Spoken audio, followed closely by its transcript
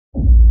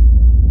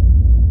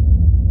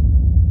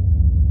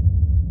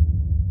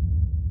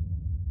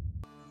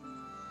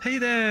Hey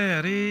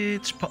there,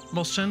 it's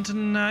Patmos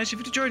and nice of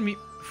you to join me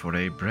for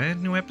a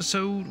brand new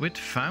episode with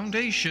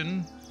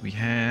Foundation. We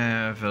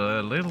have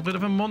a little bit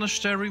of a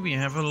monastery, we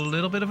have a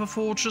little bit of a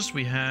fortress,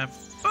 we have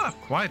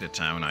quite a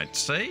town, I'd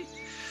say.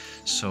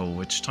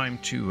 So it's time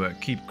to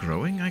keep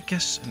growing, I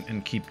guess,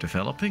 and keep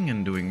developing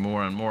and doing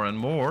more and more and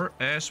more,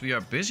 as we are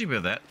busy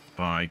with that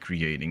by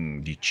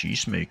creating the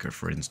cheesemaker,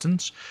 for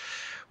instance.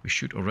 We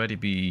should already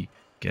be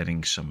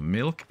getting some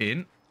milk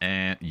in,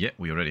 and yeah,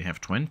 we already have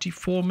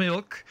 24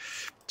 milk.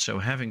 So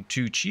having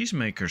 2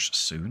 cheesemakers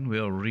soon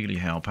will really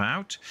help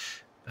out.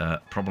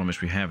 Problem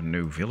is we have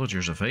no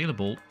villagers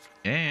available,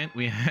 and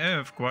we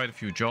have quite a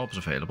few jobs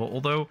available,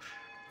 although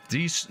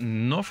these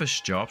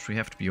novice jobs we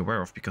have to be aware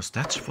of because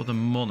that's for the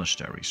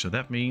monastery. So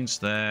that means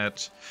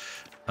that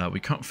we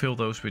can't fill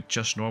those with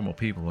just normal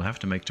people. We'll have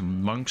to make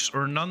them monks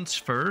or nuns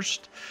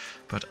first.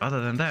 But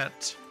other than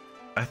that,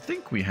 I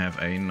think we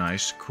have a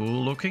nice,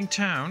 cool looking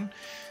town.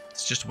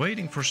 It's just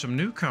waiting for some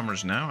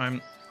newcomers now.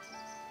 I'm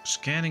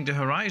scanning the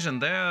horizon.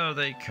 There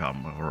they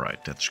come. All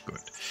right, that's good.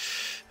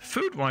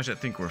 Food-wise, I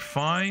think we're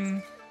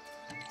fine.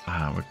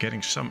 We're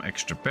getting some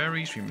extra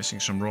berries. We're missing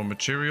some raw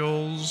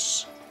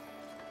materials.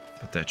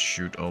 But that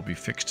should all be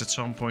fixed at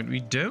some point. We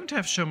don't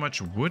have so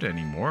much wood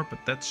anymore, but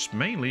that's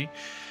mainly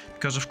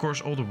because, of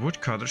course, all the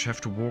woodcutters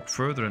have to walk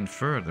further and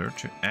further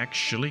to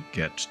actually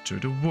get to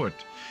the wood.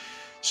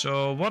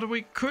 So what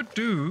we could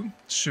do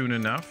soon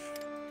enough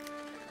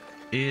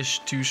is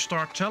to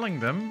start telling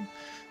them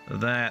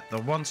that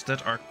the ones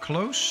that are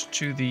close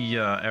to the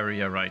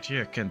area right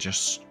here can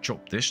just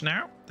chop this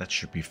now. That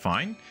should be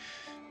fine.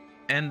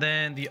 And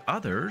then the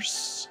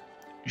others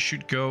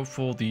should go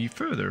for the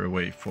further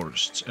away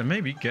forests and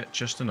maybe get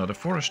just another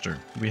forester.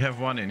 We have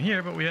one in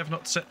here, but we have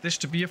not set this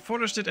to be a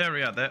forested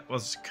area. That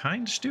was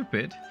kind of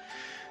stupid.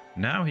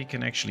 Now he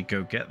can actually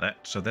go get that,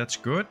 so that's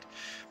good.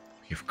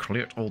 We've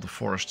cleared all the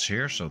forests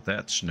here, so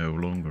that's no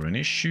longer an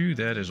issue.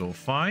 That is all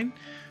fine.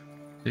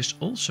 This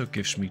also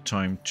gives me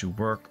time to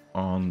work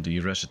on the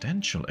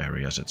residential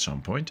areas at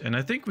some point. And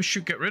I think we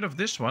should get rid of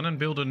this one and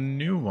build a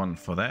new one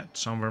for that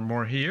somewhere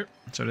more here,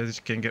 so that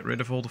it can get rid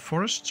of all the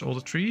forests, all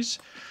the trees.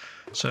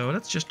 So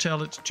let's just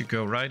tell it to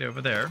go right over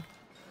there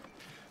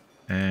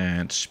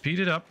and speed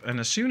it up. And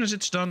as soon as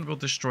it's done, we'll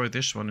destroy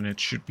this one and it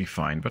should be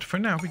fine. But for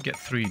now, we get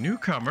 3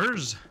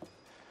 newcomers.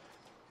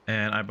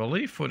 And I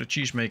believe for the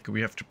cheesemaker,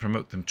 we have to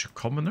promote them to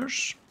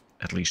commoners,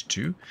 at least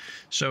 2.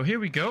 So here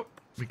we go.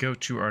 We go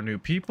to our new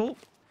people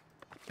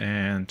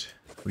and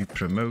we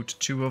promote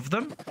 2 of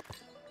them.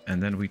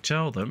 And then we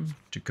tell them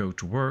to go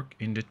to work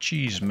in the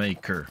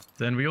cheesemaker.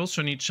 Then we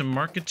also need some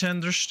market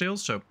tenders still,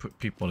 so put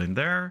people in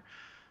there.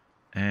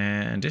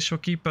 And this will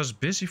keep us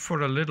busy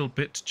for a little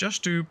bit,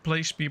 just to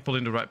place people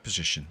in the right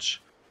positions.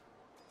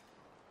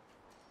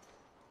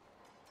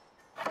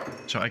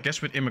 So I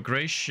guess with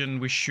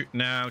immigration, we should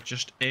now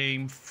just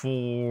aim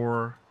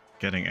for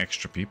getting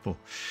extra people.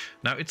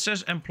 Now it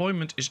says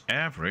employment is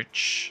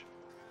average,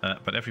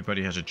 but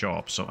everybody has a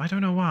job. So I don't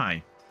know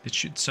why. It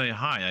should say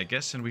high, I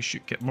guess, and we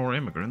should get more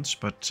immigrants,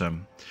 but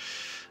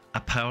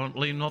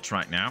apparently not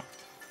right now.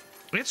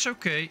 It's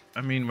okay. I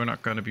mean, we're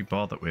not going to be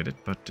bothered with it,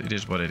 but it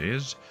is what it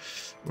is.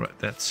 Right,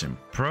 that's in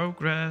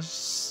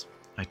progress.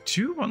 I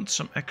do want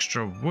some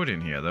extra wood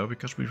in here, though,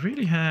 because we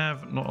really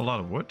have not a lot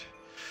of wood.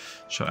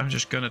 So I'm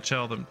just going to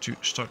tell them to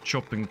start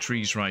chopping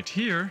trees right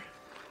here.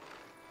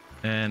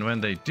 And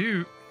when they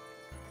do,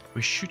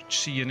 we should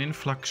see an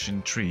influx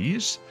in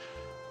trees.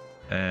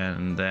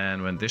 And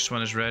then when this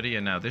one is ready,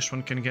 and now this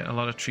one can get a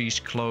lot of trees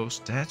close,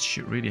 that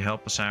should really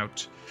help us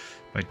out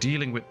by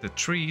dealing with the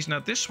trees. Now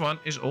this one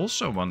is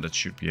also one that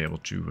should be able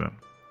to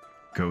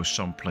go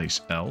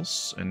someplace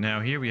else. And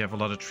now here we have a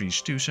lot of trees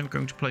too, so I'm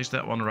going to place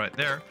that one right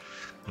there.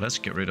 Let's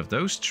get rid of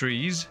those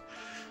trees.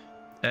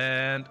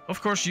 And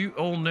of course you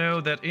all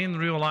know that in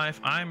real life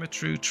I'm a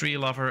true tree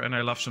lover and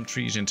I love some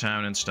trees in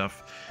town and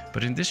stuff.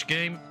 But in this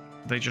game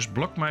they just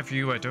block my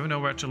view. I don't know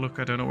where to look,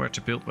 I don't know where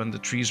to build when the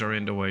trees are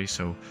in the way,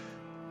 so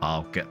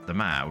I'll get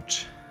them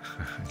out.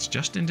 It's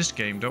just in this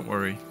game, don't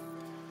worry.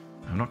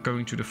 I'm not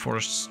going to the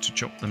forests to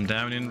chop them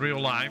down in real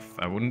life.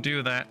 I wouldn't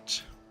do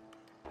that.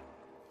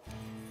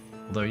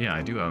 Although, yeah,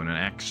 I do own an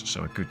axe,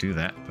 so I could do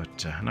that,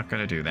 but I'm not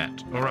going to do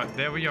that. All right,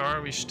 there we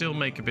are. We still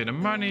make a bit of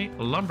money.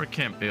 Lumber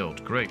camp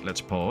build. Great,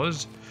 let's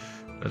pause.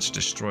 Let's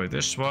destroy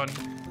this one.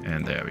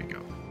 And there we go.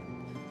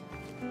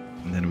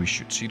 And then we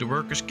should see the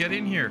workers get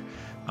in here.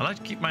 I like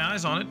to keep my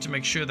eyes on it to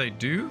make sure they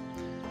do.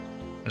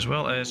 As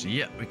well as,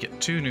 yeah, we get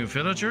 2 new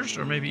villagers,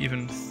 or maybe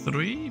even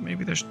 3.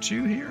 Maybe there's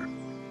 2 here.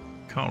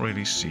 Can't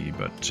really see,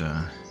 but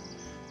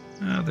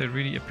they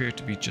really appear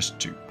to be just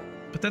 2.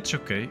 But that's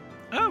okay.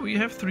 Oh, we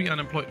have 3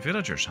 unemployed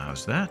villagers.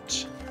 How's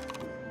that?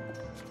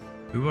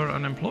 Who are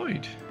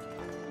unemployed?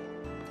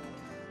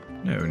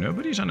 No,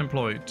 nobody's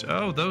unemployed.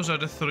 Oh, those are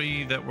the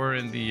 3 that were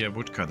in the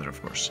woodcutter, of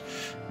course.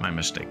 My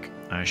mistake.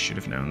 I should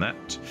have known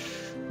that.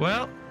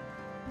 Well,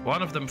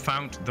 one of them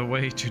found the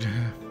way to the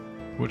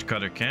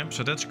woodcutter camp,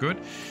 so that's good.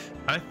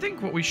 I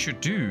think what we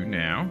should do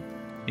now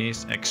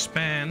is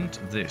expand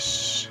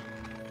this.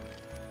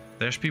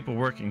 There's people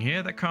working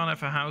here that can't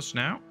have a house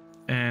now.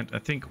 And I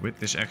think with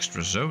this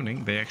extra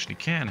zoning, they actually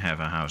can have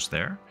a house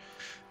there.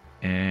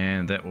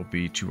 And that will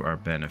be to our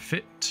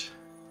benefit.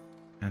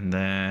 And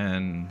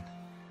then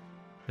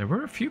there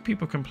were a few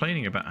people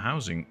complaining about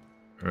housing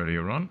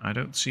earlier on. I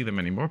don't see them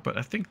anymore, but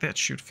I think that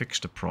should fix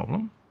the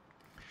problem.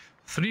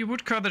 3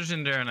 woodcutters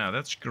in there now.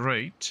 That's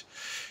great.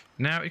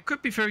 Now, it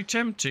could be very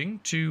tempting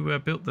to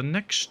build the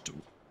next,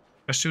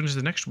 as soon as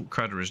the next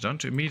woodcutter is done,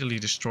 to immediately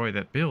destroy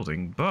that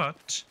building.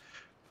 But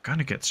we're going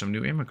to get some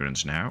new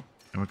immigrants now.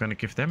 And we're going to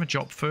give them a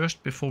job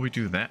first before we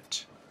do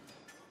that.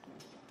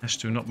 As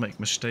to not make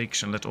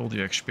mistakes and let all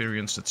the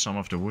experience that some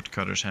of the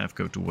woodcutters have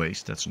go to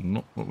waste. That's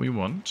not what we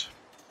want.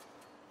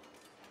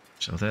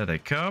 So there they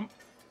come.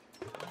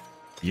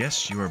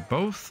 Yes, you are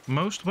both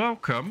most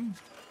welcome.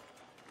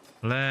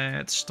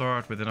 Let's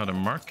start with another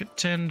market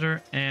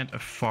tender and a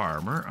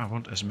farmer. I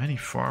want as many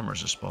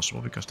farmers as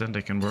possible because then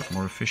they can work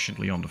more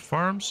efficiently on the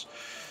farms.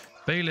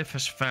 Bailiff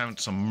has found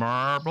some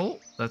marble.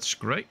 That's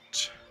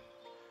great.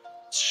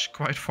 It's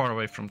quite far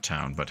away from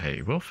town, but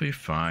hey, we'll be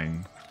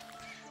fine.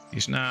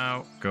 He's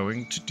now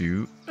going to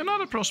do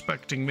another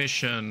prospecting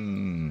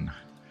mission.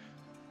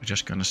 We're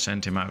just going to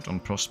send him out on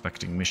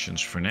prospecting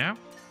missions for now.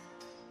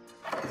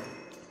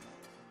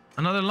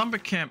 Another lumber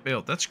camp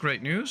built. That's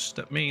great news.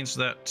 That means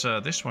that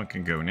this one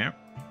can go now.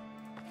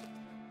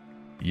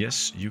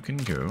 Yes, you can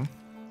go.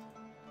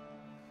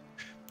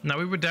 Now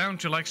we were down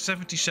to like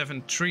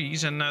 77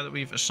 trees, and now that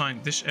we've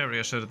assigned this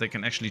area so that they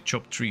can actually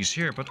chop trees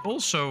here, but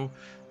also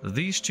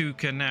these two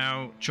can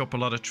now chop a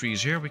lot of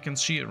trees here. We can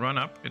see it run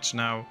up. It's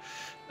now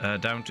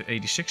down to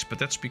 86, but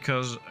that's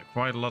because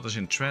quite a lot is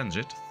in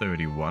transit.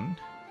 31.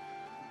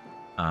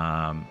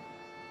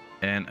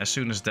 And as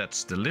soon as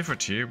that's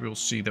delivered here, we'll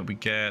see that we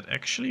get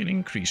actually an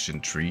increase in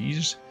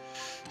trees.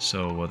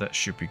 So that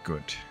should be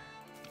good.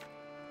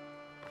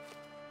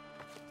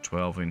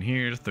 12 in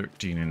here,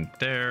 13 in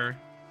there.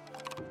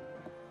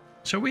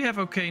 So we have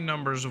okay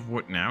numbers of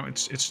wood now.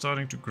 It's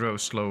starting to grow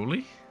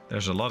slowly.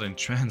 There's a lot in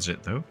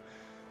transit though.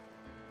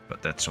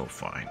 But that's all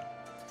fine.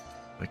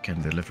 We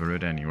can deliver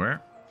it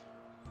anywhere.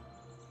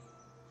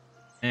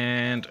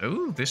 And,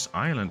 oh, this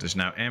island is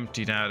now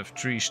emptied out of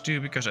trees too,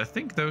 because I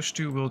think those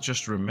two will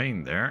just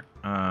remain there.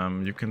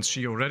 You can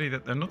see already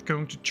that they're not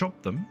going to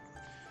chop them.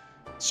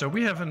 So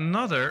we have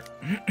another,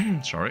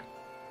 sorry.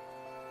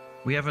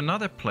 We have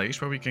another place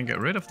where we can get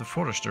rid of the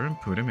forester and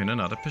put him in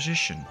another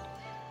position.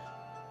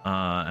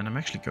 And I'm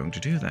actually going to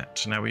do that.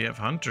 So now we have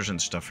hunters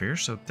and stuff here,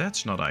 so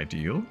that's not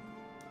ideal.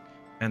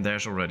 And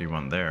there's already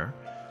one there.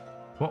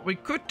 What we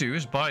could do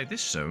is buy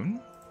this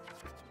zone.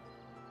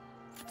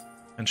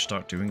 And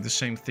start doing the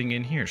same thing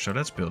in here. So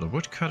let's build a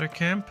woodcutter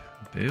camp.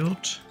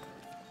 Build.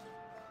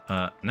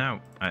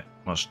 Now, I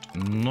must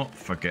not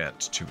forget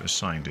to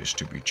assign this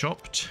to be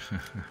chopped.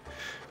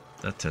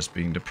 That has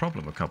been the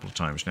problem a couple of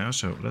times now.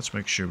 So let's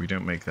make sure we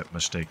don't make that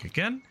mistake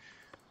again.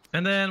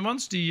 And then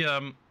once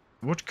the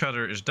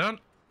woodcutter is done,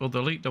 we'll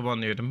delete the one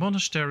near the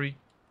monastery.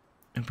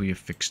 And we have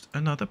fixed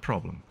another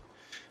problem.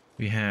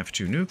 We have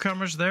 2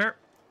 newcomers there,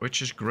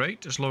 which is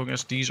great. As long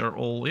as these are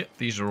all, yeah,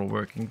 these are all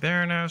working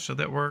there now. So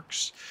that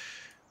works.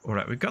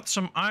 Alright, we got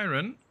some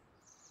iron.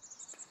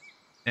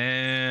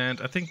 And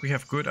I think we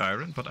have good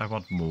iron, but I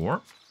want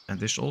more. And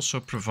this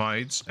also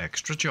provides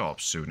extra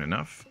jobs soon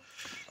enough.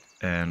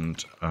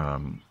 And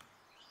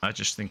I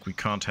just think we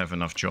can't have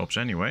enough jobs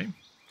anyway.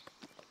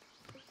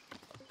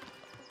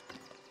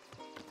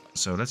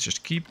 So let's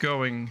just keep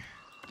going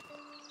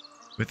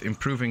with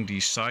improving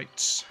these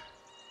sites.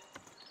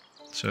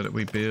 So that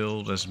we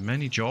build as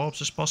many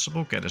jobs as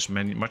possible, get as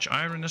much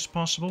iron as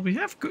possible. We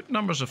have good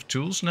numbers of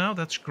tools now,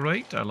 that's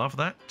great, I love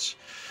that.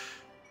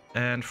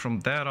 And from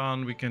that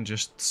on we can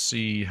just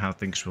see how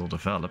things will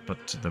develop,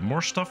 but the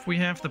more stuff we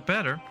have, the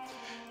better.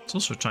 It's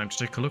also time to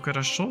take a look at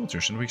our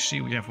soldiers, and we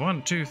see we have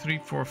 1, 2, 3,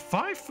 4,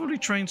 5 fully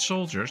trained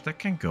soldiers that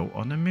can go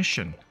on a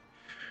mission.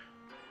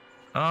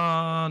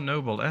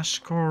 Noble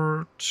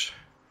escort.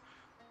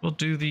 We'll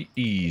do the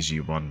easy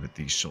one with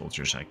these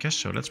soldiers, I guess.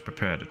 So let's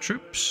prepare the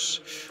troops.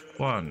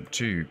 1,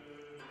 2,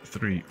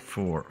 3,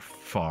 4,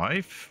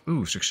 5.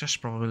 Ooh, success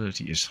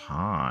probability is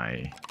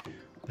high.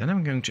 Then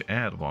I'm going to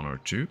add 1 or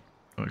 2.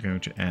 We're going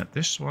to add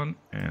this one.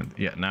 And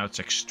yeah, now it's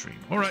extreme.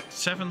 Alright,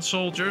 7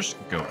 soldiers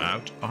go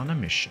out on a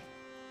mission.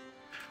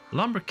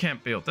 Lumber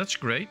camp built. That's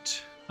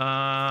great.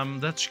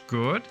 That's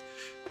good.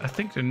 I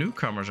think the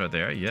newcomers are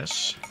there.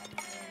 Yes.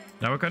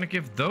 Now we're going to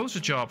give those a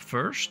job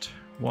first.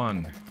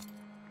 1,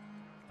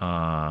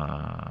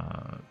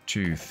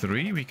 2,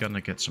 3. We're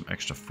gonna get some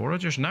extra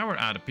foragers. Now we're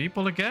out of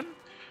people again.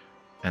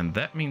 And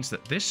that means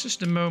that this is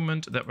the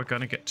moment that we're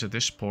gonna get to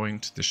this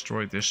point,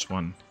 destroy this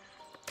one.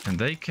 And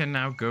they can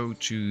now go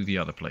to the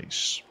other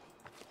place.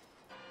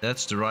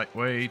 That's the right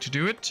way to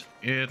do it,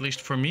 at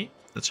least for me.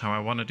 That's how I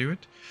want to do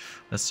it.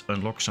 Let's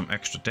unlock some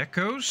extra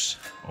decos.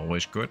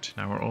 Always good.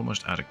 Now we're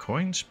almost out of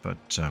coins,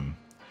 but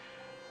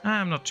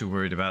I'm not too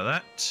worried about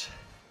that.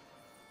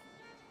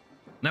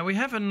 Now we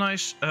have a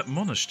nice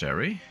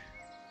monastery.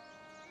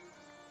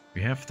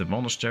 We have the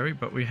monastery,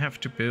 but we have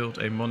to build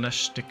a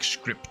monastic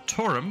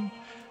scriptorum,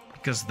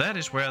 because that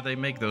is where they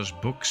make those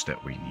books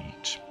that we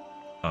need.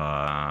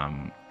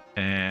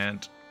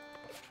 And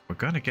we're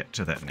going to get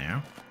to that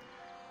now.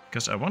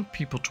 Because I want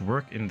people to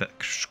work in that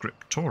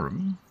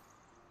Scriptorum.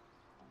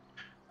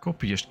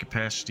 Copyist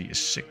capacity is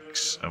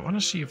 6. I want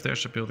to see if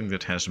there's a building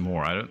that has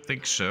more. I don't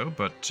think so,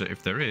 but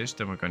if there is,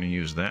 then we're going to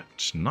use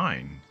that.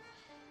 9.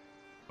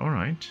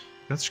 Alright,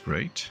 that's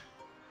great.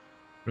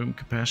 Room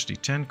capacity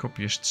 10,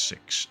 copyist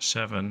 6,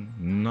 7,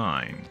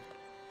 9.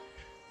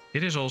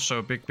 It is also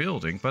a big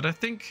building, but I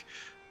think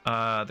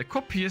the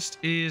copyist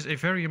is a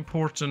very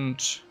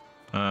important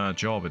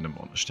job in the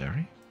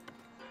monastery.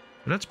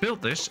 Let's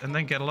build this and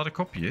then get a lot of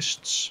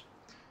copyists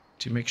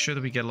to make sure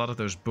that we get a lot of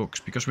those books,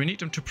 because we need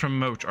them to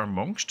promote our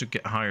monks to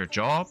get higher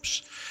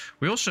jobs.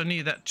 We also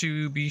need that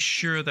to be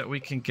sure that we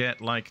can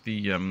get like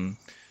the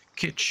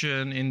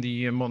kitchen in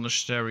the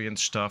monastery and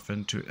stuff,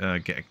 and to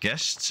get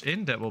guests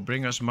in that will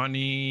bring us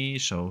money.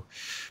 So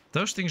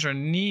those things are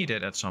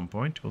needed at some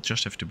point. We'll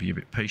just have to be a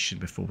bit patient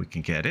before we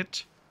can get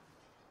it.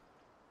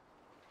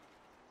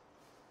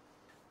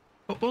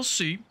 But we'll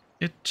see.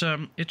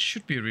 It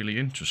should be really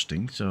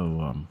interesting.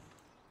 So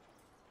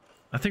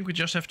I think we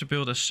just have to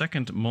build a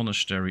second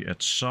monastery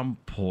at some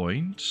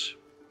point.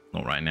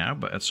 Not right now,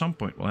 but at some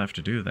point we'll have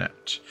to do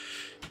that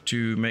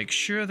to make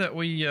sure that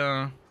we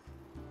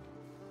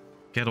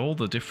get all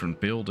the different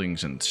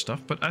buildings and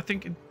stuff. But I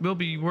think it will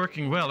be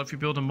working well if we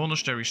build a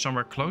monastery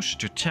somewhere closer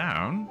to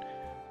town,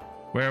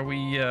 where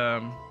we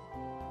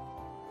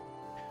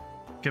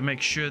can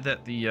make sure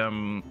that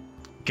the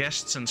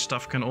guests and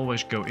stuff can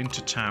always go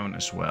into town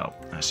as well.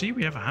 I see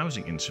we have a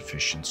housing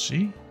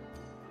insufficiency.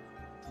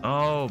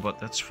 Oh, but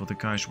that's for the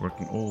guys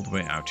working all the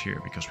way out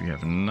here, because we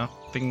have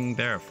nothing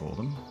there for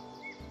them.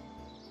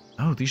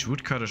 Oh, these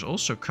woodcutters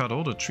also cut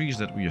all the trees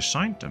that we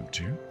assigned them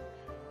to.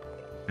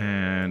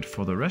 And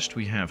for the rest,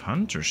 we have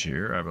hunters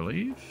here, I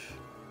believe.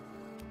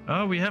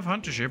 Oh, we have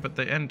hunters here, but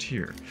they end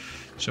here.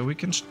 So we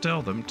can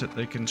tell them that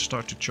they can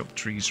start to chop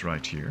trees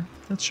right here.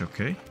 That's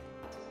okay.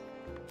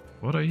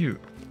 What are you?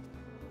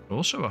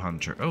 Also a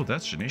hunter. Oh,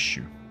 that's an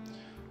issue.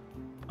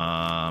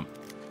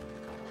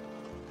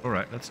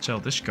 Alright, let's tell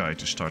this guy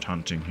to start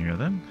hunting here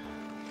then.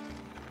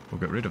 We'll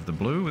get rid of the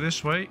blue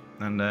this way,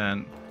 and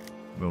then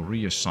we'll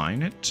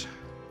reassign it.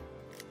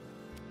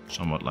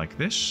 Somewhat like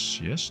this.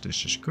 Yes,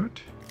 this is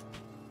good.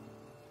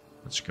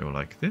 Let's go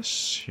like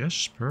this.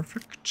 Yes,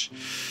 perfect.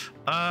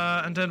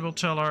 And then we'll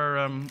tell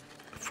our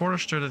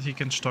forester that he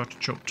can start to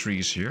chop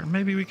trees here.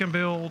 Maybe we can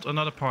build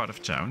another part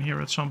of town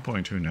here at some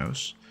point, who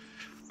knows.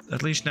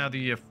 At least now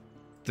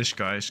this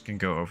guys can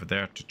go over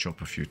there to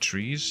chop a few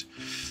trees.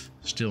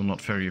 Still not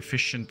very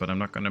efficient, but I'm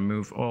not going to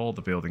move all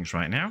the buildings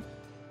right now.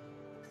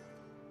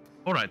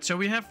 Alright, so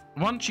we have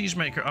one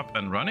cheesemaker up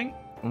and running.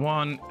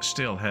 One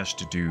still has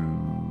to do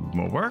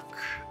more work.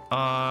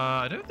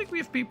 I don't think we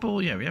have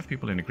people. Yeah, we have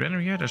people in the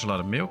granary here. There's a lot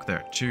of milk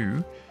there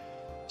too.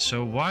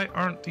 So why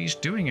aren't these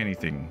doing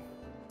anything?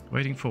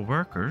 Waiting for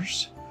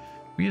workers.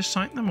 We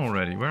assigned them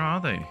already. Where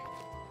are they?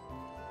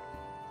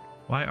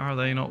 Why are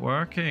they not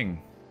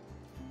working?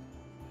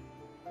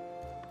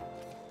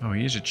 Oh,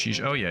 here's a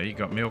cheese. Oh yeah, he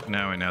got milk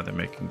now, and now they're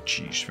making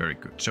cheese. Very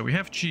good. So we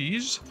have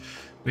cheese.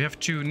 We have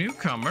 2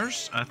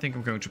 newcomers. I think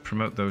I'm going to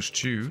promote those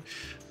 2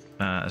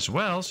 as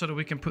well, so that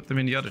we can put them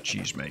in the other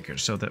cheese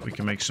makers, so that we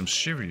can make some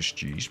serious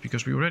cheese,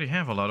 because we already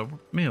have a lot of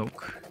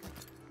milk.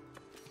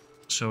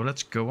 So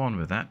let's go on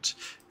with that.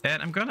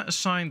 And I'm going to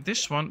assign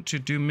this one to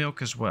do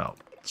milk as well,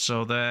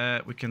 so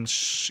that we can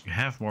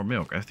have more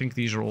milk. I think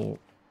these are all,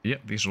 yeah,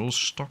 these are all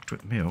stocked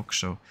with milk,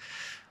 so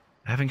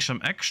having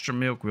some extra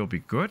milk will be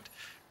good.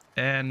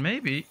 And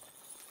maybe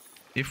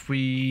if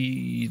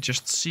we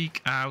just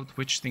seek out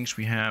which things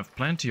we have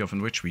plenty of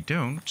and which we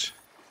don't,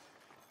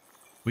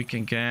 we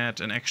can get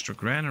an extra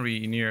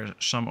granary near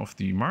some of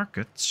the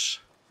markets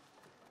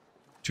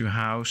to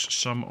house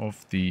some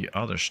of the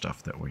other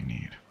stuff that we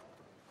need.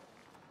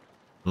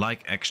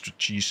 Like extra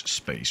cheese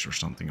space or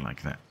something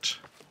like that.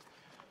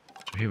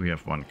 So here we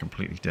have one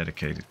completely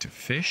dedicated to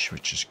fish,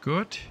 which is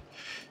good.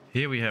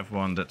 Here we have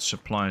one that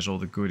supplies all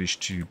the goodies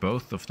to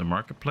both of the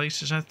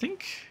marketplaces, I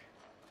think.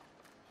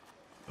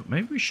 But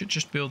maybe we should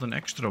just build an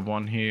extra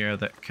one here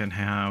that can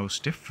house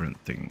different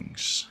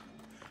things.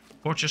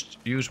 Or just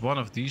use one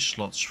of these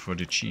slots for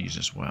the cheese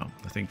as well.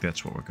 I think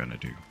that's what we're going to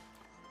do.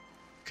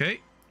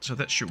 Okay, so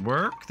that should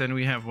work. Then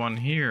we have one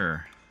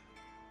here.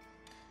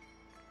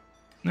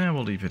 Now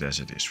we'll leave it as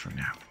it is for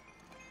now.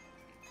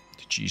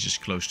 The cheese is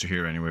close to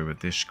here anyway with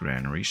this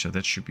granary, so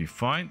that should be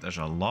fine. There's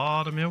a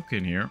lot of milk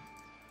in here.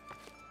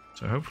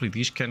 So hopefully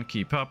these can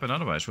keep up, and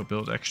otherwise we'll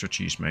build extra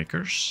cheese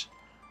makers.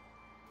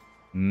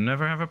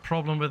 Never have a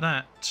problem with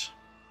that.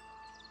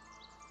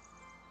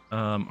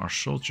 Our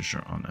soldiers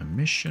are on a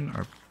mission.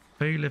 Our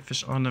bailiff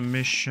is on a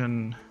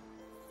mission.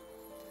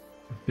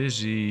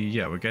 Busy.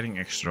 Yeah, we're getting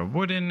extra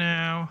wood in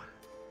now.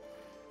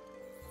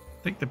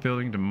 I think they're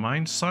building the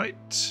mine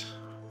site.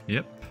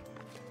 Yep.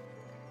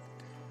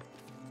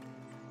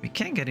 We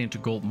can get into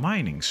gold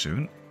mining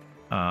soon.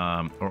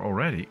 Or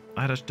already.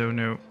 I just don't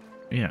know.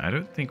 Yeah, I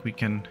don't think we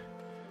can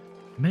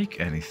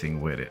make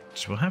anything with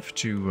it. We'll have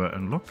to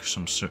unlock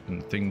some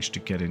certain things to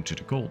get into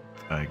the gold,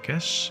 I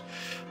guess.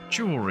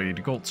 Jewelry,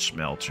 the gold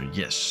smelter.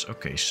 Yes.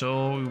 Okay,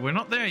 so we're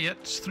not there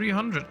yet.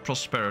 300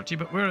 prosperity,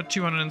 but we're at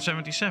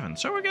 277.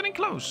 So we're getting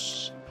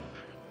close.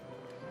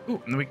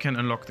 Ooh, and we can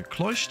unlock the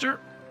cloister.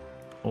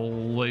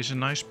 Always a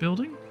nice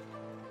building.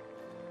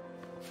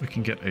 We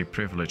can get a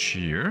privilege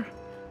here.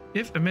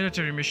 If a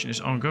military mission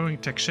is ongoing,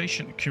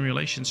 taxation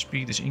accumulation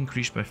speed is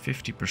increased by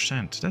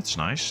 50%. That's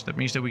nice. That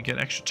means that we get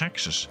extra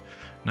taxes.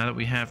 Now that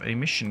we have a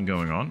mission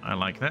going on, I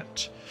like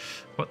that.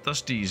 What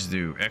does these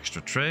do?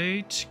 Extra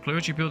trade.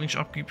 Clergy buildings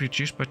upkeep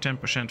reduced by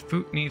 10%.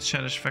 Food needs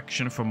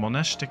satisfaction for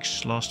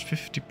monastics last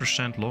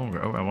 50%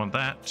 longer. Oh, I want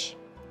that.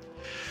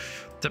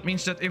 That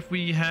means that if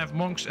we have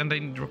monks and they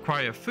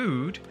require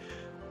food,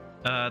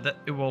 that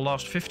it will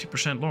last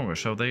 50% longer.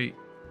 So they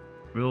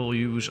will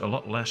use a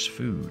lot less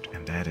food,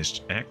 and that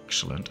is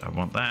excellent. I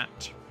want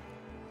that.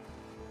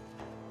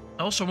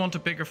 I also want a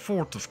bigger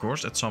fort, of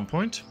course, at some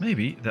point.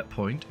 Maybe that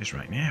point is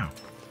right now.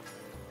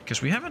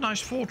 Because we have a nice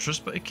fortress,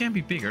 but it can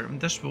be bigger, and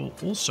this will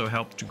also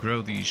help to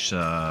grow these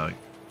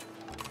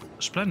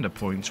splendor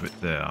points with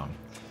the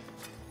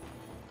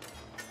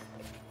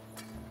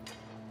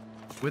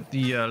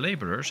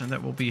laborers, and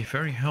that will be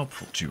very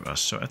helpful to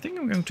us. So I think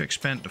I'm going to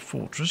expand the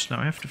fortress. Now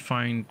I have to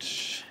find...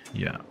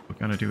 Yeah, we're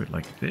going to do it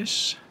like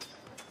this.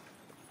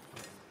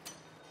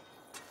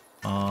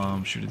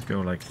 Should it go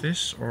like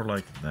this or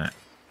like that?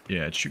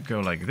 Yeah, it should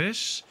go like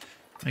this.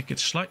 Make it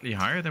slightly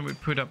higher. Then we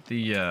put up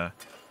the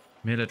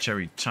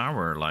military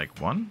tower like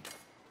one.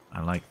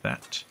 I like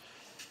that.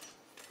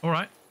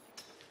 Alright.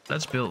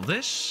 Let's build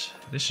this.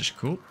 This is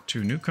cool.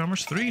 2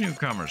 newcomers, 3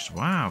 newcomers.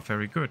 Wow,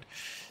 very good.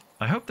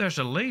 I hope there's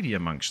a lady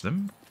amongst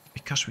them,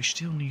 because we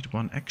still need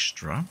 1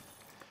 extra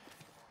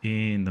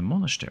in the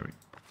monastery.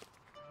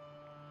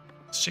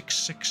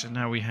 6, and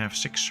now we have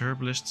 6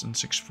 herbalists and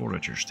 6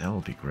 foragers.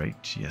 That'll be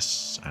great.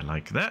 Yes, I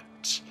like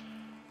that.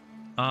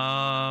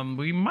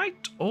 We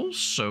might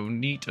also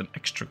need an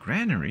extra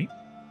granary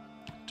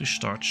to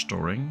start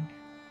storing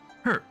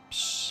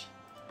herbs.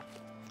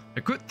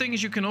 A good thing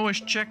is you can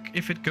always check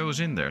if it goes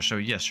in there. So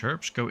yes,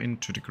 herbs go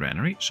into the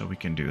granary, so we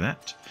can do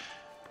that.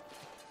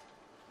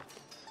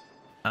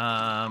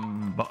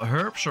 But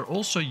herbs are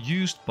also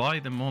used by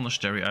the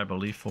monastery, I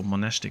believe, for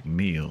monastic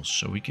meals.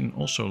 So we can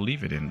also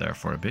leave it in there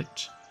for a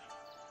bit.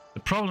 The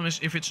problem is,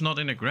 if it's not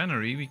in a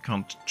granary, we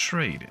can't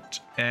trade it.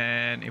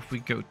 And if we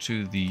go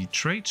to the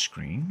trade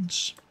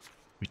screens,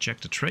 we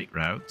check the trade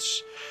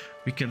routes,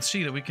 we can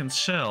see that we can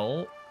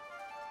sell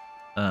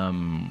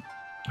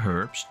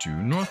herbs to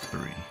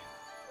Northbury.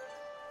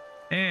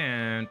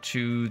 And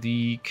to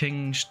the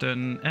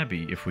Kingston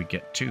Abbey, if we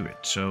get to it.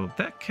 So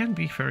that can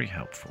be very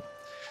helpful.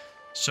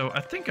 So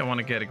I think I want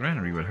to get a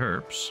granary with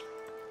herbs.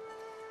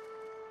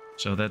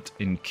 So that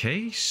in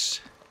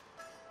case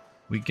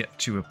we get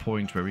to a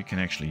point where we can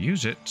actually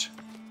use it,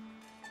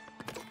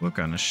 we're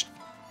gonna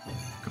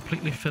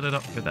completely fill it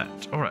up with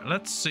that. Alright,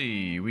 let's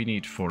see. We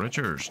need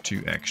foragers.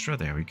 2 extra.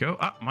 There we go.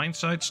 Ah, mine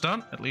site's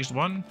done. At least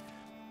 1.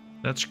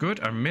 That's good.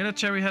 Our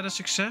military had a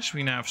success.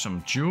 We now have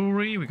some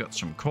jewelry. We got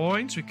some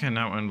coins. We can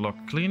now unlock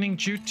cleaning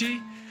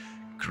duty.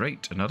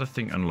 Great. Another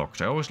thing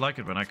unlocked. I always like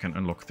it when I can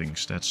unlock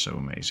things. That's so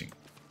amazing.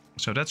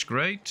 So that's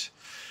great.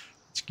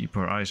 Let's keep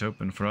our eyes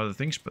open for other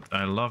things, but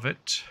I love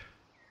it.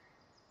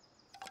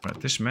 Right,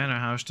 this manor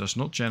house does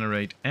not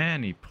generate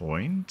any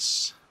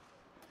points.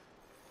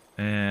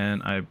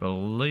 And I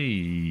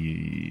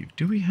believe...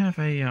 Do we have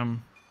a...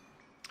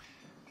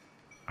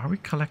 Are we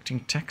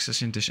collecting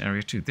taxes in this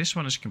area too? This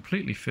one is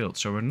completely filled,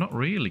 so we're not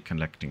really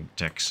collecting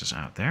taxes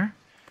out there.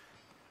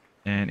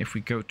 And if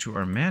we go to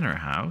our manor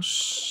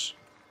house...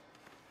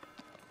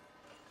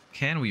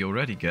 Can we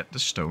already get the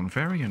stone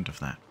variant of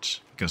that?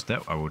 Because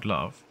that I would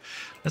love.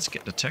 Let's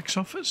get the tax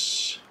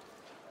office.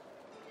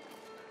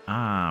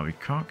 Ah, we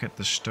can't get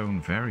the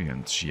stone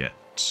variants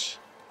yet.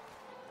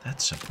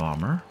 That's a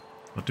bummer.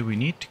 What do we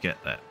need to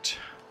get that?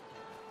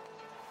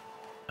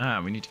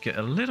 Ah, we need to get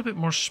a little bit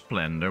more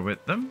splendor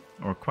with them.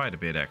 Or quite a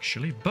bit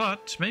actually.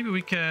 But maybe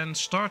we can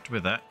start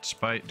with that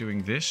by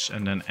doing this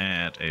and then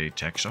add a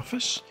tax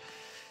office.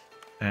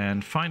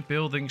 And find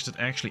buildings that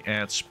actually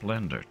add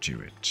splendor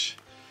to it.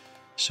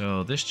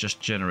 So this just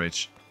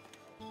generates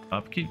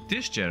upkeep.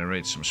 This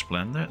generates some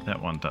splendor.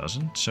 That one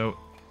doesn't. So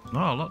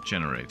not a lot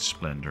generates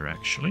splendor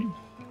actually.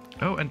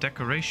 Oh, and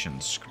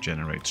decorations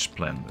generate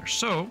splendor.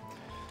 So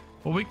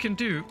what we can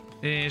do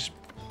is,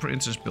 for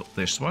instance, build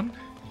this one.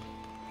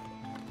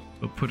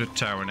 We'll put a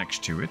tower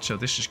next to it. So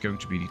this is going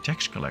to be the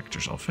tax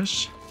collector's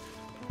office.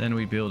 Then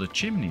we build a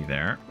chimney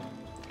there.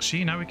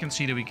 See, now we can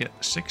see that we get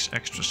 6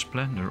 extra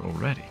splendor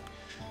already.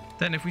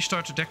 Then if we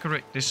start to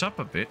decorate this up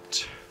a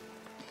bit...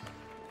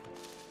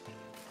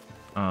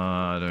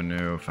 I don't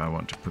know if I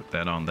want to put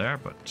that on there,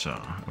 but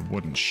a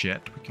wooden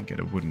shed. We can get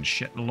a wooden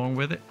shed along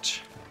with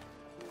it.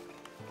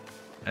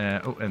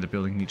 Oh, and the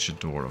building needs a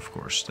door, of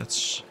course.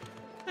 That's...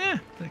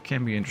 that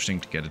can be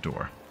interesting to get a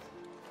door.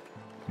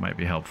 Might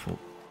be helpful.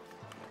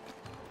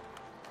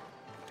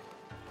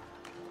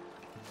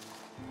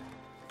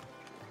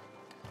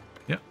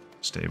 Yeah,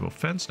 stable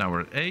fence. Now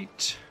we're at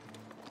 8.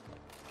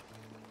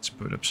 Let's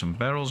Put up some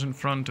barrels in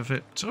front of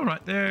it. All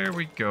right, there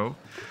we go.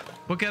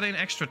 We'll get in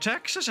extra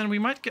taxes, and we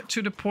might get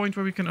to the point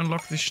where we can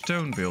unlock the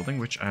stone building,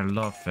 which I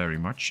love very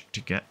much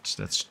to get.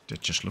 That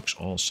just looks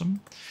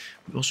awesome.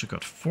 We also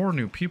got 4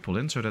 new people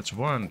in, so that's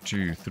 1,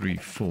 2, 3,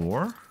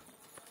 4. I'm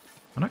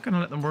not going to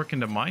let them work in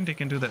the mine. They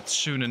can do that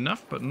soon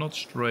enough, but not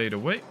straight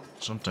away.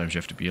 Sometimes you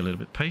have to be a little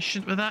bit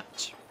patient with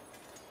that.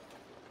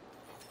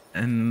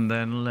 And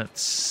then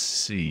let's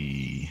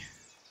see.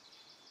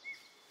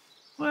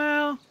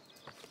 Well...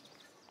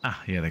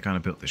 yeah, they kind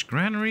of built this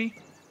granary.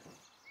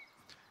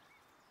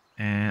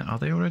 And are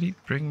they already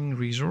bringing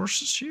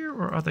resources here,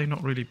 or are they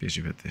not really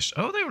busy with this?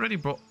 Oh, they already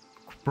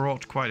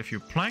brought quite a few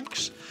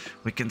planks.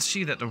 We can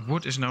see that the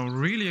wood is now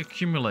really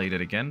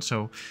accumulated again,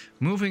 so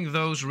moving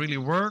those really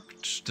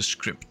worked. The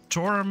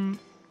Scriptorum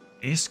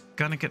is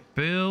gonna get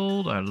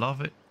built. I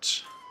love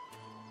it.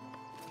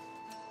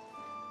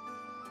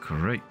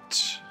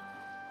 Great.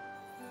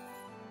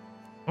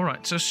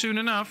 Alright, so soon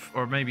enough,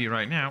 or maybe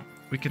right now,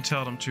 we can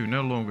tell them to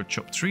no longer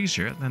chop trees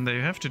here. Then they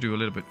have to do a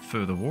little bit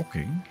further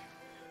walking.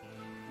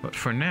 But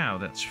for now,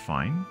 that's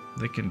fine.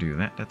 They can do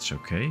that, that's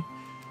okay.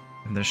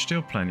 And there's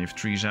still plenty of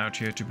trees out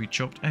here to be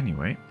chopped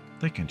anyway.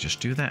 They can just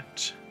do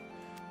that.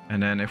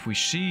 And then if we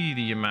see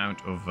the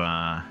amount of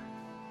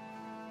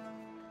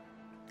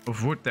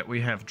wood that we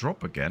have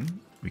drop again,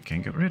 we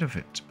can get rid of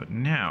it. But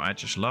now, I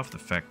just love the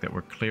fact that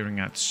we're clearing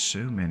out so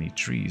many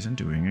trees and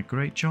doing a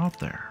great job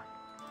there.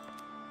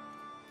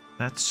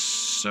 That's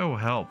so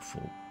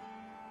helpful.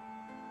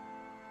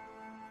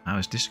 How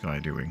is this guy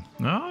doing?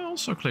 Oh,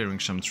 also clearing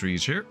some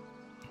trees here.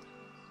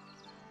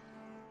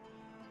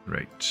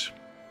 Great.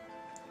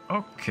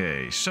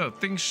 Okay, so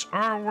things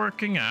are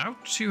working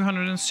out.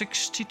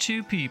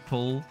 262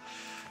 people.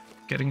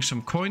 Getting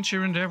some coins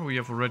here and there, but we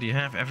already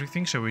have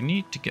everything. So we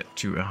need to get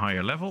to a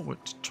higher level with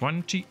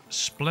 20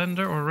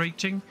 splendor or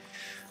rating.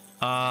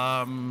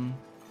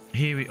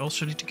 Here we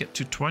also need to get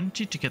to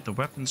 20 to get the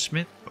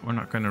weaponsmith, but we're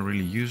not going to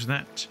really use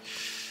that.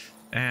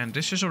 And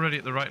this is already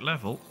at the right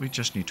level. We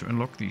just need to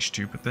unlock these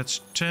two, but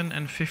that's 10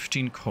 and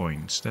 15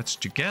 coins. That's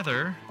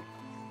together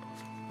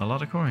a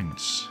lot of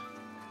coins.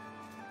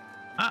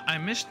 I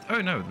missed...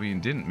 Oh, no, we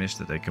didn't miss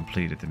that they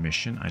completed the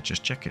mission. I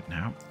just check it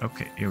now.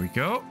 Okay, here we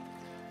go.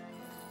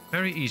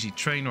 Very easy.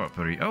 Train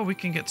robbery. Oh, we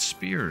can get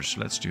spears.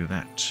 Let's do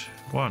that.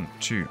 1,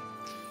 2,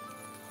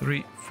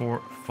 3,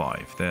 4,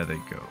 5. There they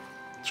go.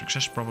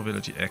 Success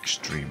probability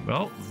extreme.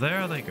 Well,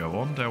 there they go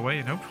on their way,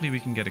 and hopefully we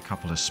can get a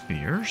couple of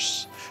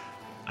spears.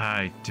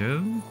 I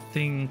don't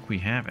think we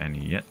have any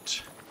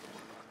yet.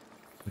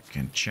 We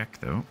can check,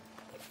 though.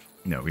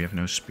 No, we have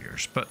no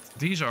spears. But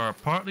these are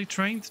partly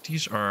trained.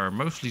 These are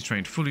mostly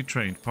trained, fully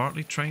trained,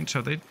 partly trained.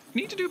 So they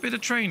need to do a bit of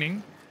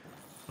training.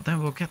 But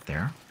then we'll get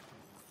there.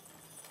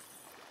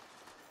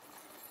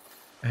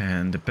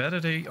 And the better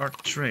they are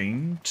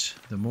trained,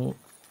 the more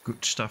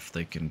good stuff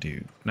they can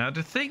do. Now,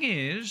 the thing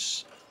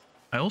is,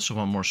 I also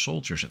want more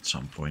soldiers at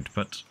some point.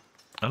 But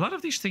a lot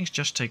of these things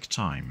just take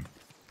time.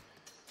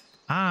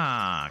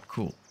 Ah,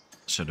 cool.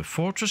 So the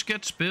fortress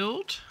gets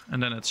built.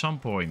 And then at some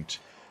point...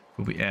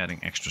 we'll be adding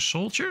extra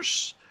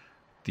soldiers.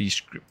 The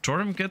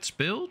Scriptorum gets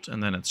built,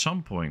 and then at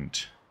some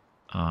point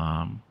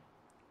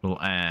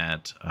we'll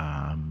add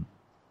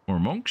more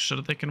monks so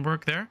that they can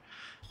work there.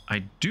 I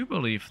do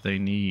believe they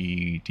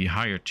need the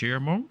higher tier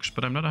monks,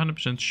 but I'm not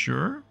 100%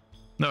 sure.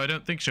 No, I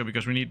don't think so,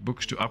 because we need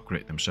books to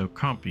upgrade them, so it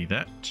can't be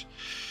that.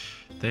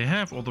 They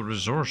have all the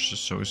resources,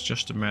 so it's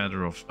just a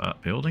matter of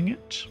building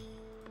it.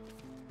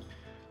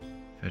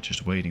 They're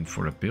just waiting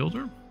for a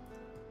builder.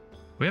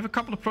 We have a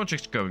couple of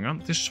projects going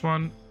on. This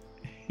one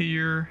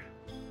here.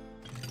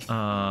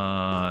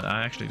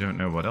 I actually don't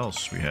know what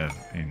else we have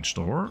in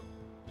store.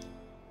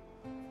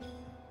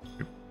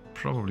 We're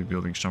probably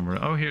building somewhere.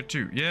 Oh, here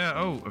too. Yeah,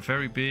 oh, a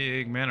very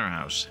big manor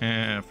house.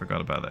 I forgot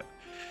about that.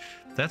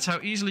 That's how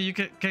easily you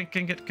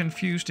can get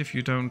confused if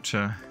you don't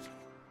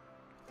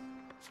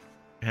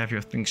have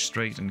your things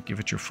straight and give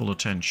it your full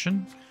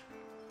attention.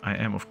 I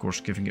am, of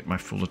course, giving it my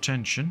full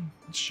attention.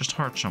 It's just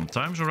hard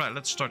sometimes. All right,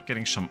 let's start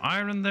getting some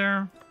iron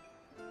there.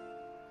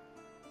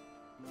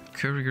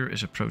 Courier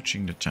is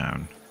approaching the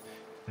town.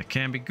 It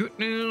can be good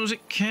news,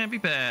 it can be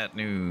bad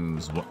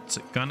news. What's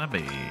it gonna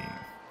be?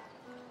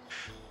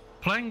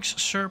 Planks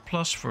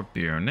surplus for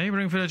beer.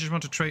 Neighboring villagers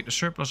want to trade the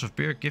surplus of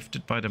beer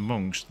gifted by the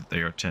monks that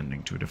they are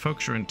tending to. The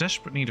folks are in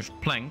desperate need of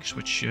planks,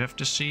 which you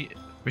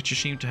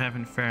seem to have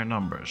in fair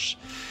numbers.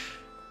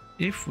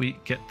 If we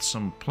get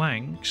some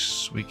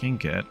planks, we can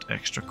get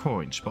extra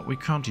coins, but we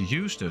can't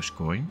use those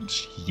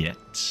coins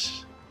yet.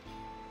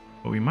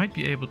 But we might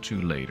be able to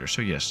later.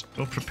 So yes,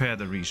 we'll prepare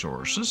the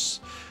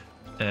resources.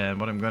 And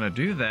what I'm going to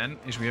do then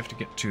is we have to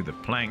get to the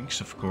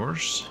planks, of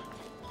course.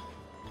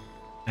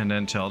 And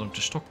then tell them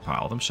to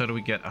stockpile them so that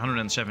we get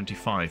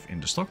 175 in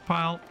the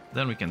stockpile.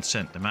 Then we can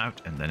send them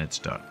out and then it's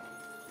done.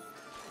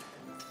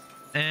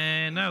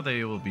 And now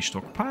they will be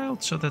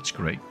stockpiled, so that's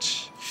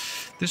great.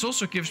 This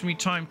also gives me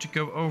time to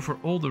go over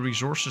all the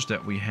resources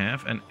that we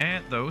have and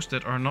add those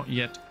that are not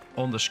yet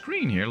on the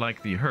screen here,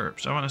 like the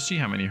herbs. I want to see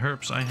how many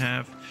herbs I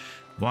have.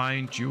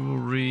 Wine,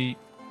 jewelry.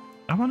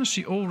 I want to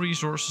see all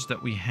resources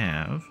that we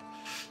have,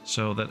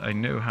 so that I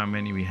know how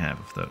many we have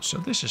of those. So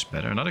this is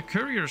better. Another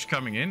courier is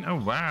coming in. Oh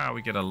wow,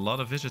 we get a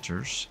lot of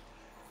visitors.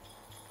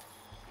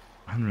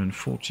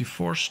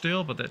 144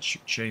 still, but that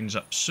should change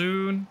up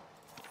soon.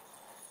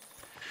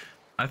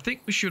 I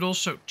think we should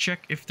also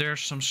check if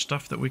there's some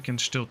stuff that we can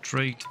still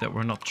trade that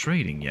we're not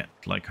trading yet,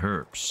 like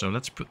herbs. So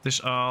let's put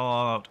this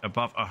all out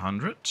above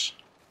 100.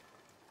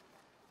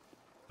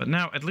 But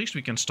now at least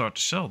we can start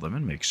to sell them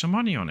and make some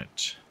money on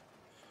it.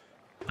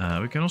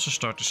 We can also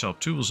start to sell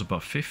tools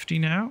above 50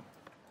 now.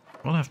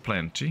 We'll have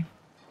plenty.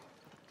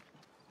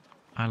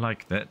 I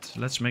like that.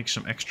 Let's make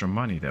some extra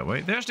money that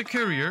way. There's the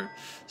courier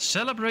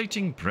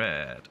celebrating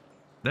bread.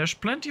 There's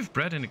plenty of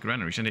bread in the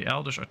granaries, and the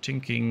elders are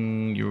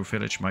thinking your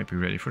village might be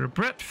ready for a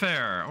bread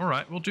fair. All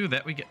right, we'll do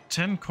that. We get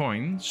 10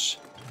 coins.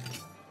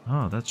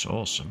 Oh, that's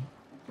awesome.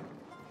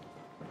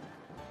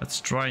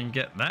 Let's try and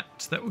get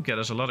that. That will get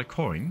us a lot of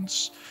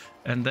coins.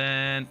 And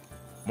then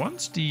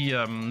once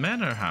the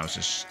manor house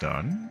is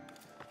done,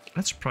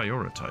 let's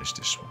prioritize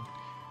this one.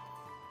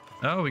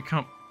 Oh, we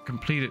can't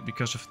complete it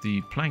because of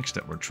the planks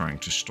that we're trying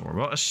to store.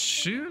 Well, as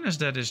soon as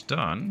that is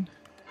done,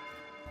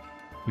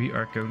 we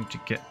are going to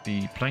get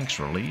the planks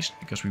released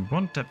because we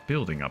want that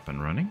building up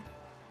and running.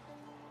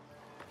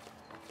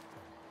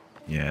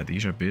 Yeah,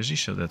 these are busy,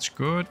 so that's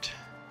good.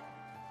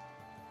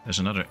 There's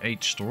another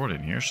 8 stored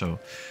in here, so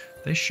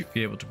they should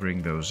be able to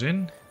bring those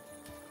in.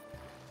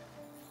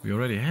 We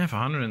already have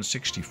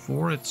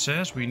 164, it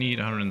says. We need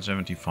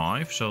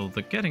 175, so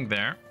they're getting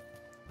there.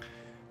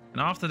 And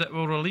after that,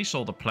 we'll release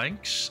all the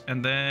planks,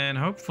 and then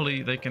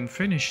hopefully they can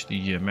finish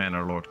the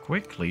Manor Lord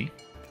quickly.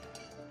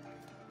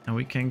 And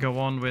we can go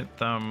on with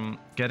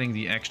getting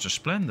the extra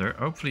splendor.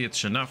 Hopefully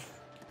it's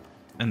enough.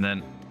 And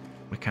then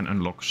we can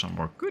unlock some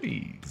more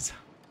goodies.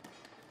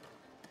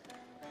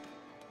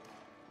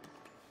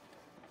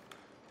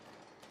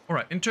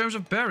 Alright, in terms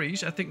of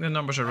berries, I think the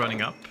numbers are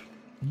running up.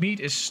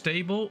 Meat is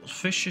stable,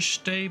 fish is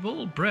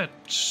stable,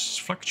 bread's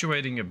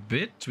fluctuating a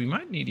bit. We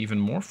might need even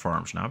more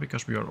farms now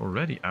because we are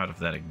already out of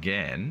that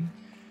again.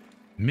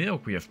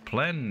 Milk we have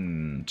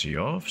plenty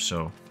of,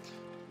 so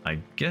I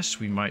guess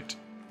we might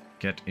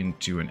get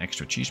into an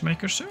extra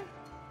cheesemaker soon.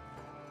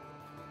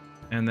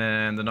 And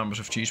then the numbers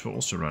of cheese will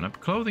also run up.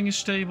 Clothing is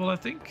stable, I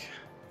think.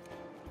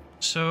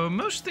 So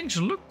most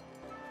things look,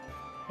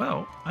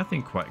 well, I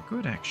think quite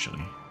good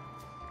actually.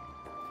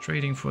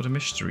 Trading for the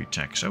mystery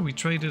tax. Oh, we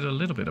traded a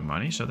little bit of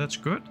money, so that's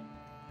good.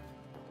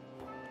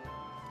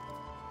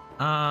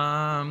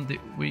 Did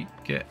we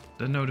get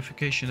the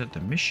notification that the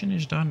mission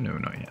is done? No,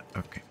 not yet.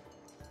 Okay.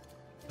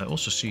 I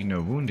also see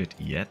no wounded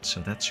yet, so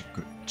that's a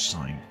good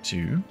sign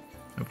too.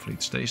 Hopefully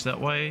it stays that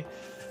way.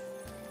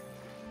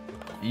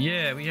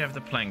 Yeah, we have the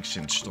planks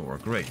in store.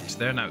 Great.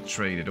 They're now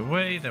traded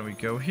away. Then we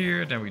go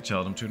here. Then we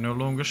tell them to no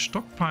longer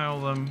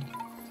stockpile them.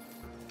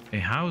 A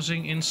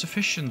housing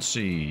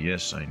insufficiency.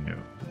 Yes, I know.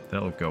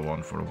 That'll go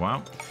on for a while.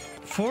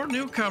 4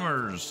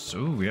 newcomers.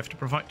 Ooh, we have to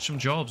provide some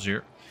jobs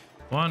here.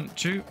 1,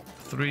 2,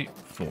 3,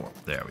 4.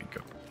 There we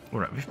go.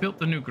 Alright, we've built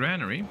the new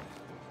granary.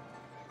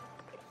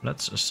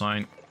 Let's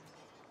assign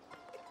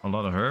a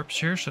lot of herbs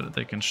here so that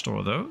they can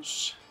store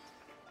those.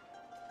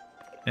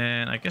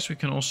 And I guess we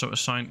can also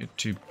assign it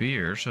to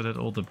beer so that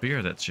all the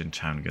beer that's in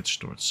town gets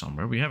stored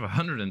somewhere. We have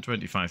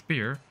 125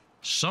 beer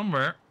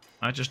somewhere.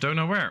 I just don't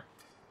know where.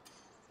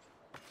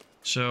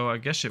 So I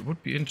guess it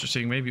would be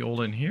interesting, maybe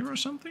all in here or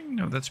something?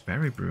 No, that's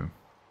berry brew.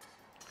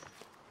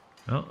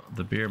 Well,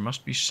 the beer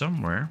must be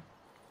somewhere.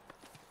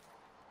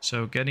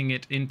 So getting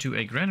it into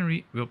a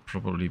granary will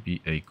probably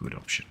be a good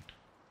option.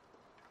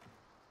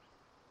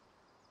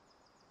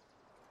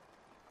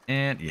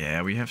 And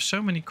yeah, we have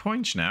so many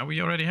coins now. We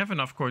already have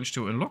enough coins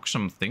to unlock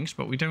some things,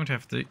 but we don't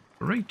have the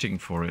rating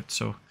for it.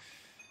 So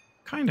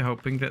kind of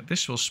hoping that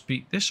this will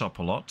speed this up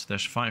a lot.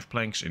 There's 5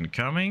 planks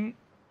incoming.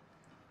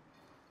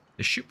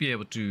 They should be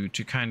able to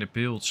kind of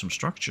build some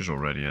structures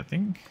already, I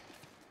think.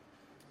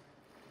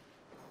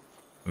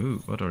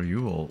 Ooh, what are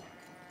you all?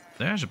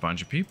 There's a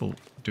bunch of people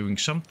doing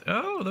something.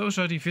 Oh, those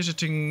are the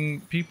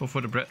visiting people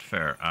for the bread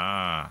fair.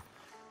 Ah.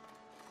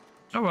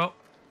 Oh well,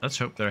 let's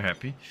hope they're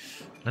happy.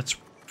 Let's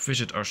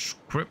visit our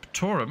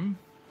Scriptorum.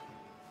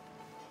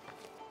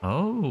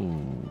 Oh,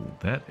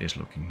 that is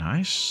looking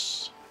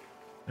nice.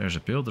 There's a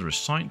builder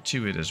assigned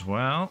to it as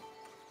well.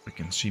 We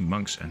can see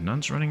monks and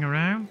nuns running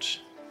around.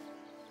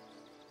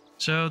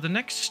 So the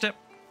next step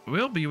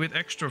will be with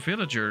extra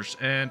villagers,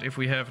 and if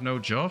we have no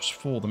jobs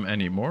for them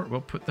anymore,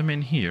 we'll put them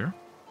in here.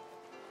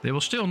 They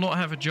will still not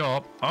have a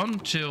job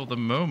until the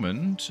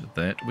moment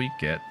that we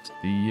get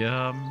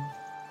the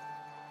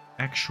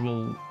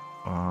actual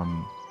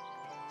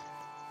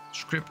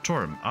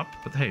Scriptorum up.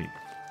 But hey,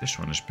 this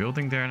one is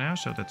building there now,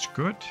 so that's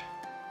good.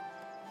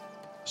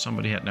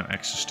 Somebody had no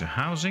access to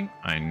housing.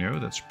 I know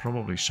that's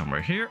probably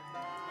somewhere here.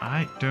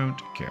 I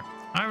don't care.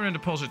 Iron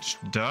deposit's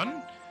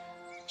done.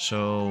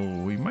 So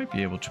we might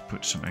be able to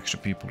put some extra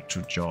people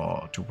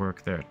to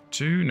work there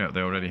too. No,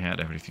 they already had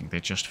everything. They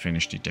just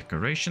finished the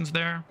decorations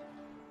there.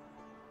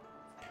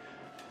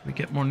 We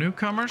get more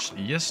newcomers.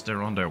 Yes,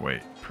 they're on their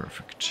way.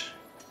 Perfect.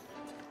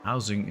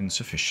 Housing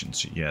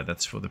insufficiency. Yeah,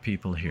 that's for the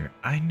people here.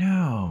 I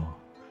know.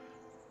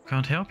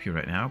 Can't help you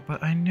right now,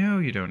 but I know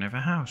you don't have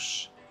a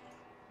house.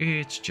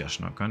 It's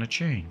just not gonna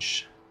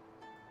change.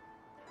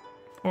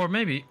 Or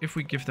maybe if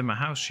we give them a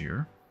house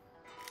here,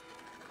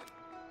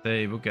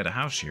 they will get a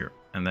house here,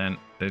 and then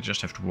they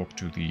just have to walk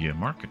to the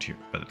market here.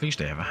 But at least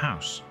they have a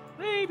house.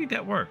 Maybe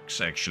that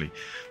works, actually.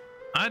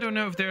 I don't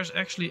know if there's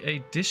actually a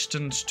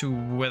distance to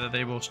whether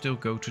they will still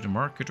go to the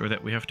market or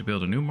that we have to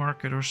build a new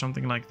market or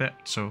something like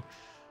that. So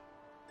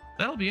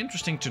that'll be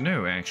interesting to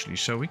know, actually.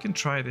 So we can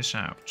try this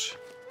out.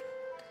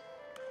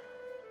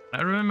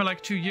 I remember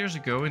like 2 years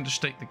ago in the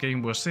state the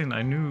game was in,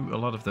 I knew a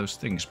lot of those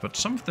things, but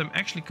some of them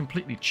actually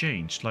completely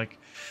changed. Like,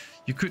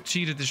 you could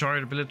see the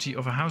desirability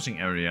of a housing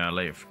area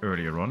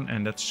earlier on,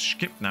 and that's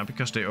skipped now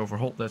because they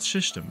overhauled that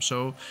system.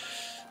 So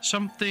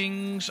some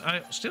things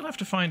I still have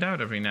to find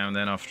out every now and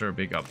then after a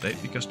big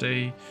update, because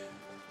they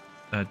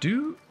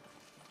do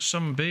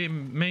some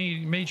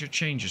major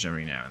changes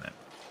every now and then.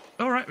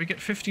 Alright, we get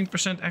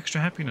 15%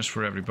 extra happiness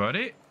for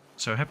everybody.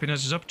 So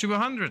happiness is up to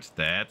 100.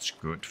 That's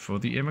good for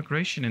the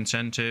immigration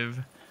incentive.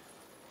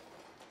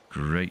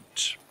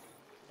 Great.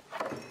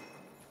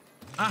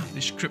 Ah, the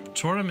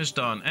Scriptorum is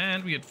done,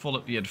 and we had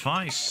followed the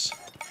advice.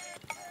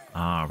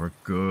 Ah, we're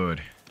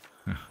good.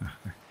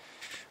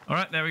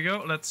 Alright, there we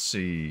go. Let's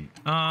see.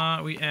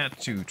 We add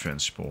 2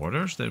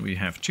 transporters. Then we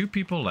have 2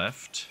 people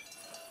left.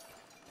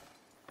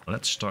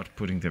 Let's start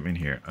putting them in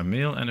here. A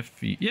male and a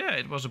female. Yeah,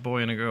 it was a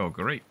boy and a girl.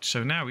 Great.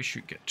 So now we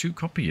should get 2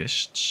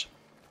 copyists.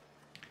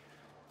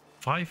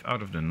 5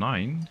 out of the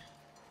 9.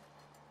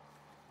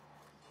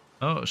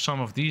 Oh, some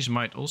of these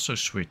might also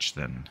switch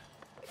then.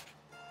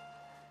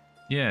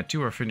 Yeah,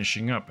 2 are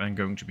finishing up and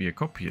going to be a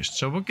copyist.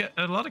 So we'll get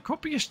a lot of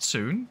copyists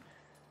soon.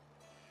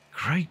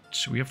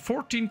 Great. We have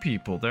 14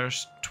 people.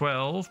 There's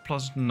 12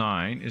 plus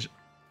 9 is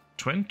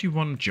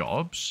 21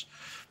 jobs.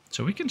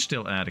 So we can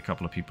still add a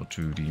couple of people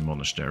to the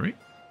monastery.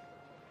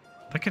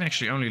 That can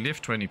actually only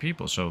live 20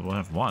 people, so we'll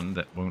have 1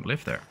 that won't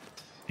live there.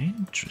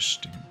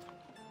 Interesting.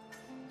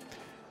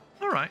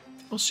 Alright,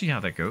 we'll see how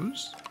that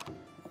goes.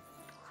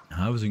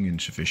 Housing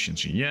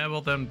insufficiency. Yeah, well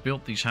then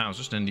build these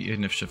houses, then the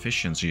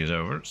insufficiency is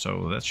over,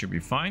 so that should be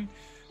fine.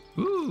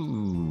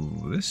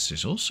 Ooh, this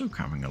is also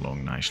coming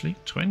along nicely.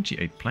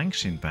 28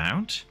 planks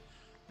inbound.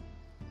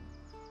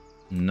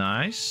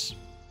 Nice.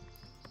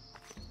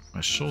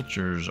 My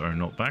soldiers are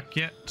not back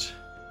yet.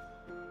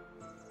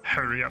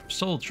 Hurry up,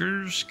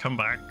 soldiers, come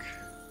back.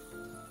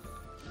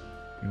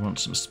 We want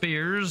some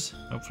spears.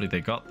 Hopefully they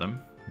got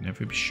them.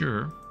 Never be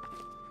sure.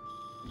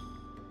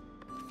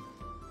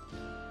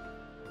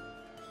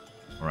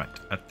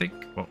 Alright, I think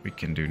what we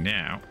can do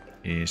now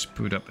is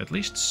put up at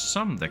least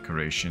some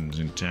decorations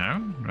in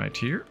town, right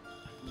here.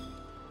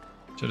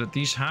 So that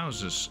these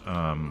houses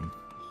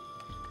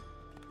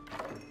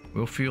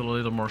will feel a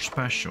little more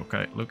special.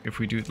 Okay, look, if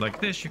we do it like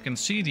this, you can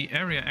see the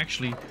area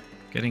actually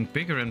getting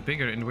bigger and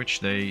bigger in which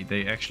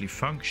they actually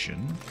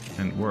function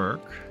and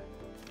work.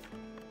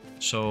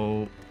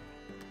 So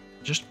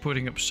just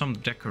putting up some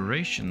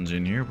decorations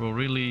in here will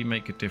really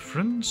make a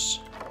difference.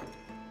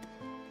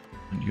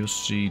 And you'll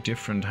see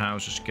different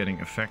houses getting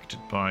affected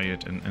by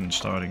it and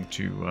starting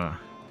to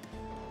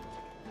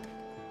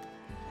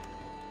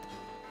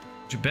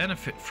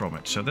benefit from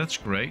it. So that's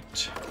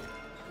great.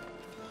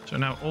 So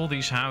now all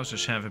these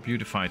houses have a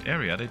beautified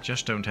area. They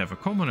just don't have a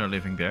commoner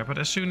living there. But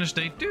as soon as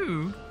they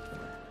do...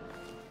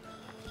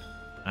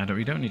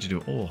 we don't need to do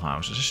all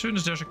houses. As soon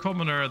as there's a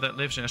commoner that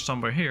lives in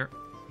somewhere here,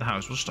 the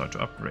house will start to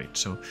upgrade.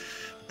 So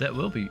that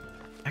will be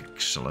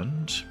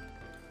excellent.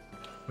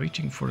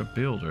 Waiting for a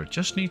builder.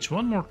 Just needs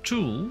 1 more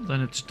tool,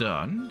 then it's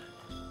done.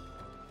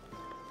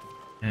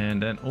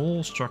 And then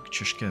all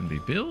structures can be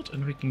built,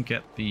 and we can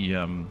get the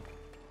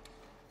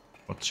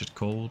what's it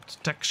called?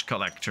 Tax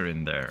collector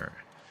in there.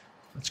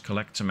 Let's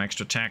collect some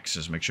extra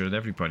taxes, make sure that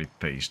everybody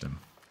pays them.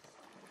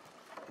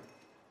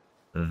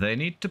 They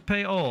need to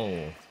pay all.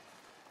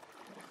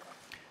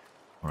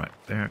 Alright,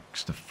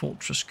 there's the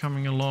fortress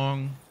coming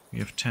along. We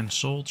have 10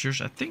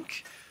 soldiers. I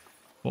think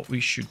what we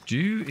should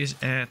do is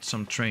add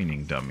some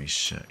training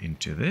dummies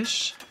into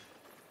this.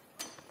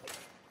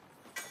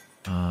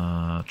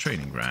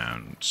 Training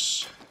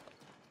grounds.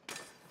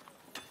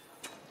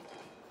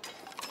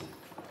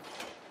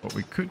 What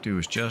we could do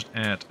is just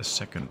add a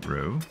 2nd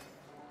row.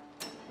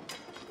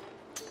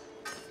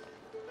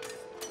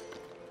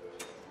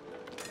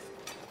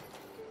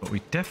 But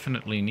we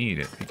definitely need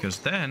it, because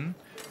then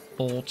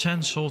all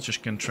 10 soldiers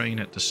can train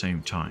at the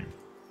same time.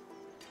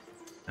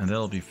 And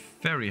that'll be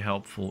very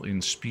helpful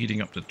in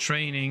speeding up the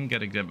training,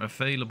 getting them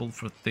available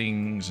for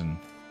things. And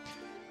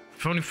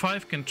if only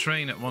 5 can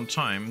train at one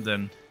time,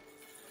 then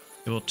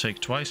it will take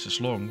twice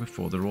as long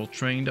before they're all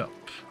trained up.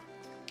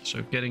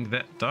 So getting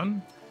that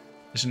done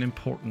is an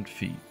important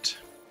feat.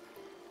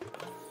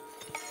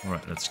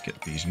 Alright, let's get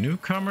these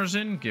newcomers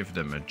in, give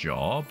them a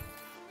job.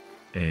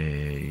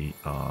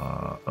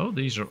 Oh,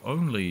 these are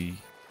only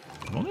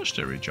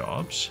monastery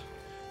jobs.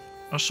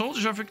 Our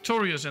soldiers are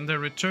victorious and they're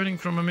returning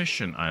from a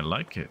mission. I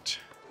like it.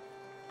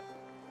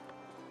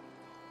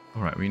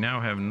 Alright, we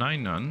now have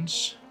 9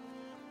 nuns.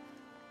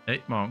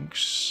 8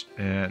 monks,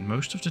 and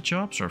most of the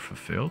jobs are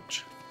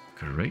fulfilled.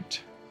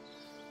 Great.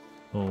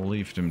 We'll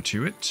leave them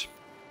to it.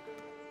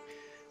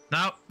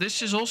 Now,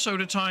 this is also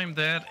the time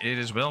that it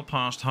is well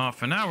past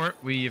half an hour.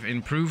 We've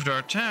improved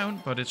our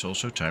town, but it's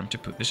also time to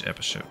put this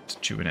episode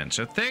to an end.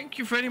 So thank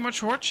you very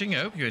much for watching. I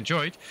hope you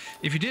enjoyed.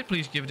 If you did,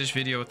 please give this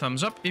video a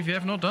thumbs up. If you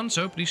have not done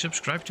so, please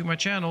subscribe to my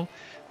channel.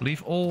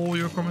 Leave all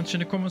your comments in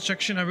the comment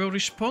section. I will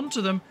respond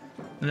to them.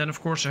 And then, of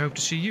course, I hope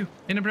to see you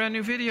in a brand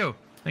new video.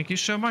 Thank you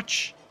so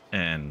much,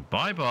 and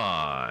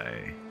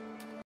bye-bye.